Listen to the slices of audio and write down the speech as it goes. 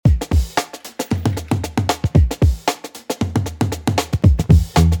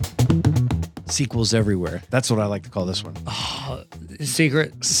Sequels everywhere. That's what I like to call this one.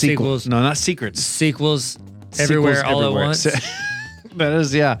 Sequels. No, not secrets. Sequels everywhere all at once. That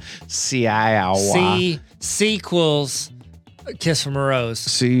is, yeah. Sequels. Kiss from a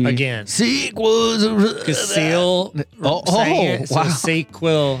Rose. Again. Sequels. Seal. Wow.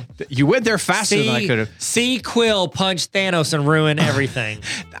 Sequel. You went there faster than I could have. Sequel punch Thanos and ruin everything.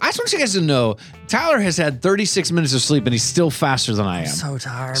 I just want you guys to know, Tyler has had 36 minutes of sleep and he's still faster than I am. So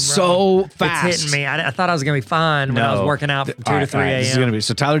tired, bro. So fast. It's hitting me. I thought I was going to be fine when I was working out from 2 to 3 This is a.m. gonna be,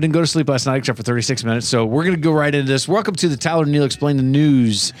 so Tyler didn't go to sleep last night except for 36 minutes. So we're going to go right into this. Welcome to the Tyler and Neil Explain the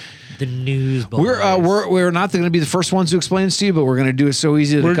News. The news. We're not going to be the first ones to explain this to you, but we're going to do it so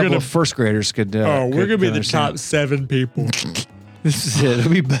easy that a couple of first graders could. we're going to be the understand. top 7 people. This is it.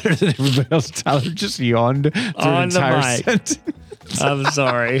 It'll be better than everybody else. Tyler just yawned through an entire sentence. I'm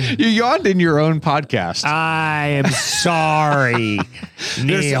sorry. You yawned in your own podcast. I am sorry,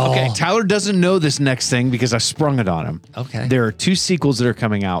 Neil. Okay, Tyler doesn't know this next thing because I sprung it on him. Okay. There are 2 sequels that are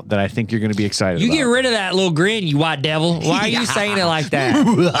coming out that I think you're going to be excited You about. get rid of that little grin, you white devil. Why are you saying it like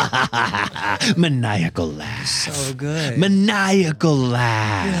that? Maniacal laugh. So good. Maniacal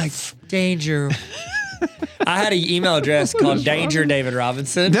laugh. You're like, danger. I had an email address called Danger David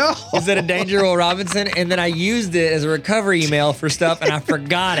Robinson. No. Instead of Danger Will Robinson. And then I used it as a recovery email for stuff and I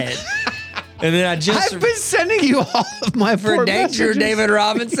forgot it. And then I've been sending you all of my for Danger messages. David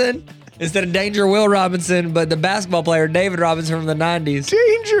Robinson instead of Danger Will Robinson, but the basketball player David Robinson from the 90s.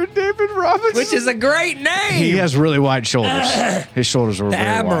 Danger David Robinson. Which is a great name. He has really wide shoulders. His shoulders were the very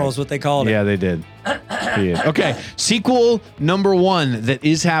Admiral is wide. what they called it. Yeah, they did. He did. Okay, sequel number 1 that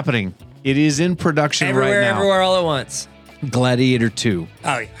is happening. It is in production Everywhere, right now. everywhere, all at once. Gladiator 2. Oh,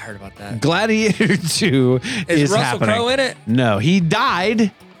 I heard about that. Gladiator 2 Is Russell happening. Crowe in it? No, he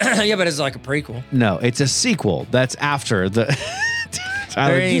died. Yeah, but it's like a prequel. No, it's a sequel. That's after the. Are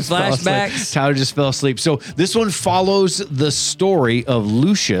there any just fell asleep. flashbacks? Tyler just fell asleep. So this one follows the story of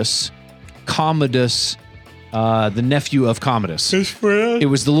Lucius Commodus, the nephew of Commodus. His friend. It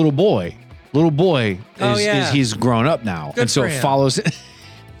was the little boy. Little boy yeah. he's grown up now, Good and so for it him.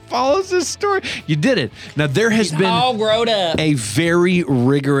 follows this story. You did it. Now there has been all grown up. a very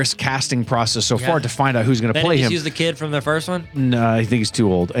rigorous casting process so far to find out who's going to They play didn't him. just use the kid from the first one? No, I think he's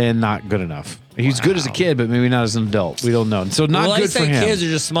too old and not good enough. He's good as a kid, but maybe not as an adult. We don't know. So not Well, they good for say him. kids are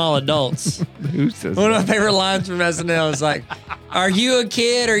just small adults. Who says One of that? my favorite lines from SNL is like, are you a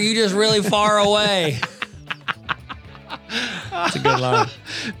kid or are you just really far away? That's a good line.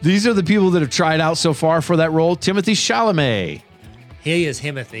 These are the people that have tried out so far for that role. Timothy Chalamet. He is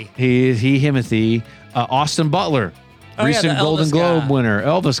Himothy. Himothy. Austin Butler. Oh, yeah, recent the Golden Elvis Globe guy. winner.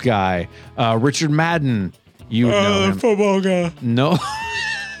 Elvis guy. Richard Madden. You would know him. Football guy. No.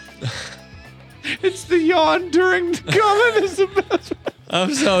 It's the yawn during the comment is the best.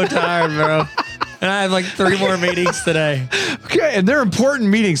 I'm so tired, bro. And I have like 3 more meetings today. Okay, and they're important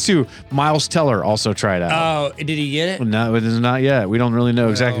meetings too. Miles Teller also tried out. Oh, did he get it? No, it is not yet. We don't really know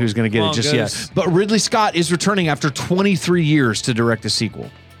exactly Well, who's going to get come it on, just Goose. yet. But Ridley Scott is returning after 23 years to direct a sequel.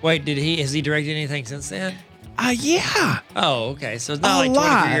 Wait, has he directed anything since then? Yeah. Oh, okay. So it's not A like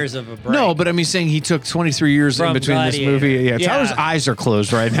lot. 23 years of a break. No, but I mean, saying he took 23 years in From between Gladiator. this movie. Yeah, Yeah. Tyler's eyes are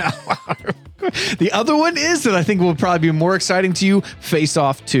closed right now. The other one is that I think will probably be more exciting to you, Face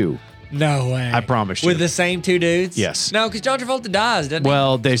Off 2. No way. I promise you. With the same 2 dudes? Yes. No, because John Travolta dies, doesn't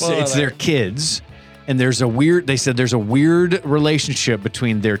Well, he? they say Spoiler it's their alert. kids. And they said there's a weird relationship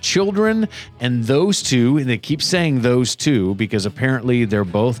between their children and those two. And they keep saying those two because apparently they're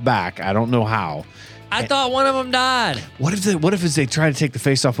both back. I don't know how. I thought one of them died. What if they try to take the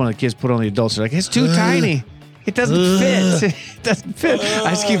face off one of the kids, put it on the adults? They're like, it's too tiny. It doesn't fit. It doesn't fit.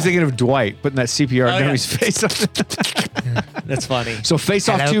 I just keep thinking of Dwight putting that CPR down yeah. his face. That's funny. So Face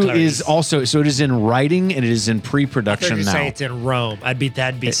Off Hello, 2 Clarice. is also, so it is in writing and it is in I pre-production thought you now. say it's in Rome. That'd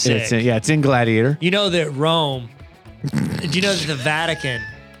be sick. It's in Gladiator. You know that Rome, do you know that the Vatican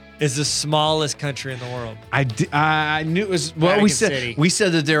is the smallest country in the world? I knew it was, well, Vatican we City.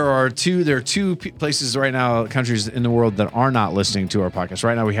 said that there are two places right now, countries in the world that are not listening to our podcast.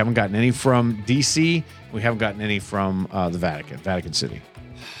 Right now, we haven't gotten any from DC. We haven't gotten any from the Vatican City.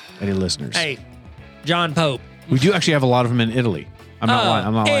 Any listeners? Hey, John Pope. We do actually have a lot of them in Italy. I'm not lying.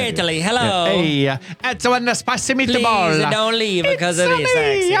 I'm not lying. Italy, hello. Yeah. Hey, it's one spicy Please meatball. don't leave because of this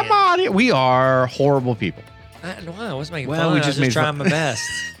Italy, accent. amore. We are horrible people. Wow, I was making Well, fun. we I was just made just trying fun. my best.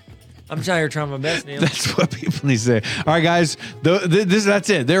 I'm trying to try my best, Neil. That's what people need to say. All right, guys, that's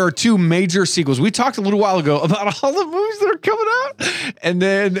it. There are 2 major sequels. We talked a little while ago about all the movies that are coming out, and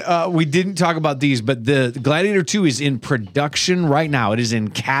then we didn't talk about these, but the Gladiator 2 is in production right now. It is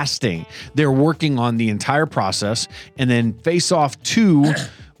in casting. They're working on the entire process, and then Face Off 2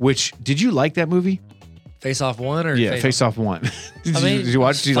 Which, did you like that movie? Face Off 1 or Yeah, Face Off 1. Did you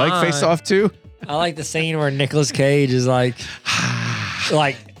watch? it's Did you like Face fine. Off 2? I like the scene where Nicolas Cage is like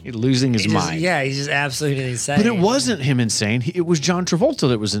Losing his he just- mind. yeah, he's just absolutely insane. But it wasn't him insane. It was John Travolta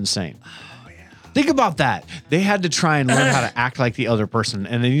that was insane. Think about that. They had to try and learn how to act like the other person,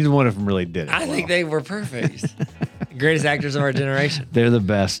 and neither one of them really did it. I think they were perfect. Greatest actors of our generation. They're the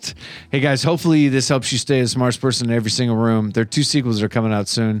best. Hey, guys, hopefully this helps you stay the smartest person in every single room. There are 2 sequels that are coming out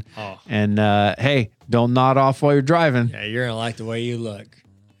soon. Oh. And, hey, don't nod off while you're driving. Yeah, you're gonna like the way you look.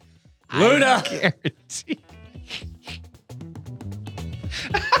 I Luda. guarantee.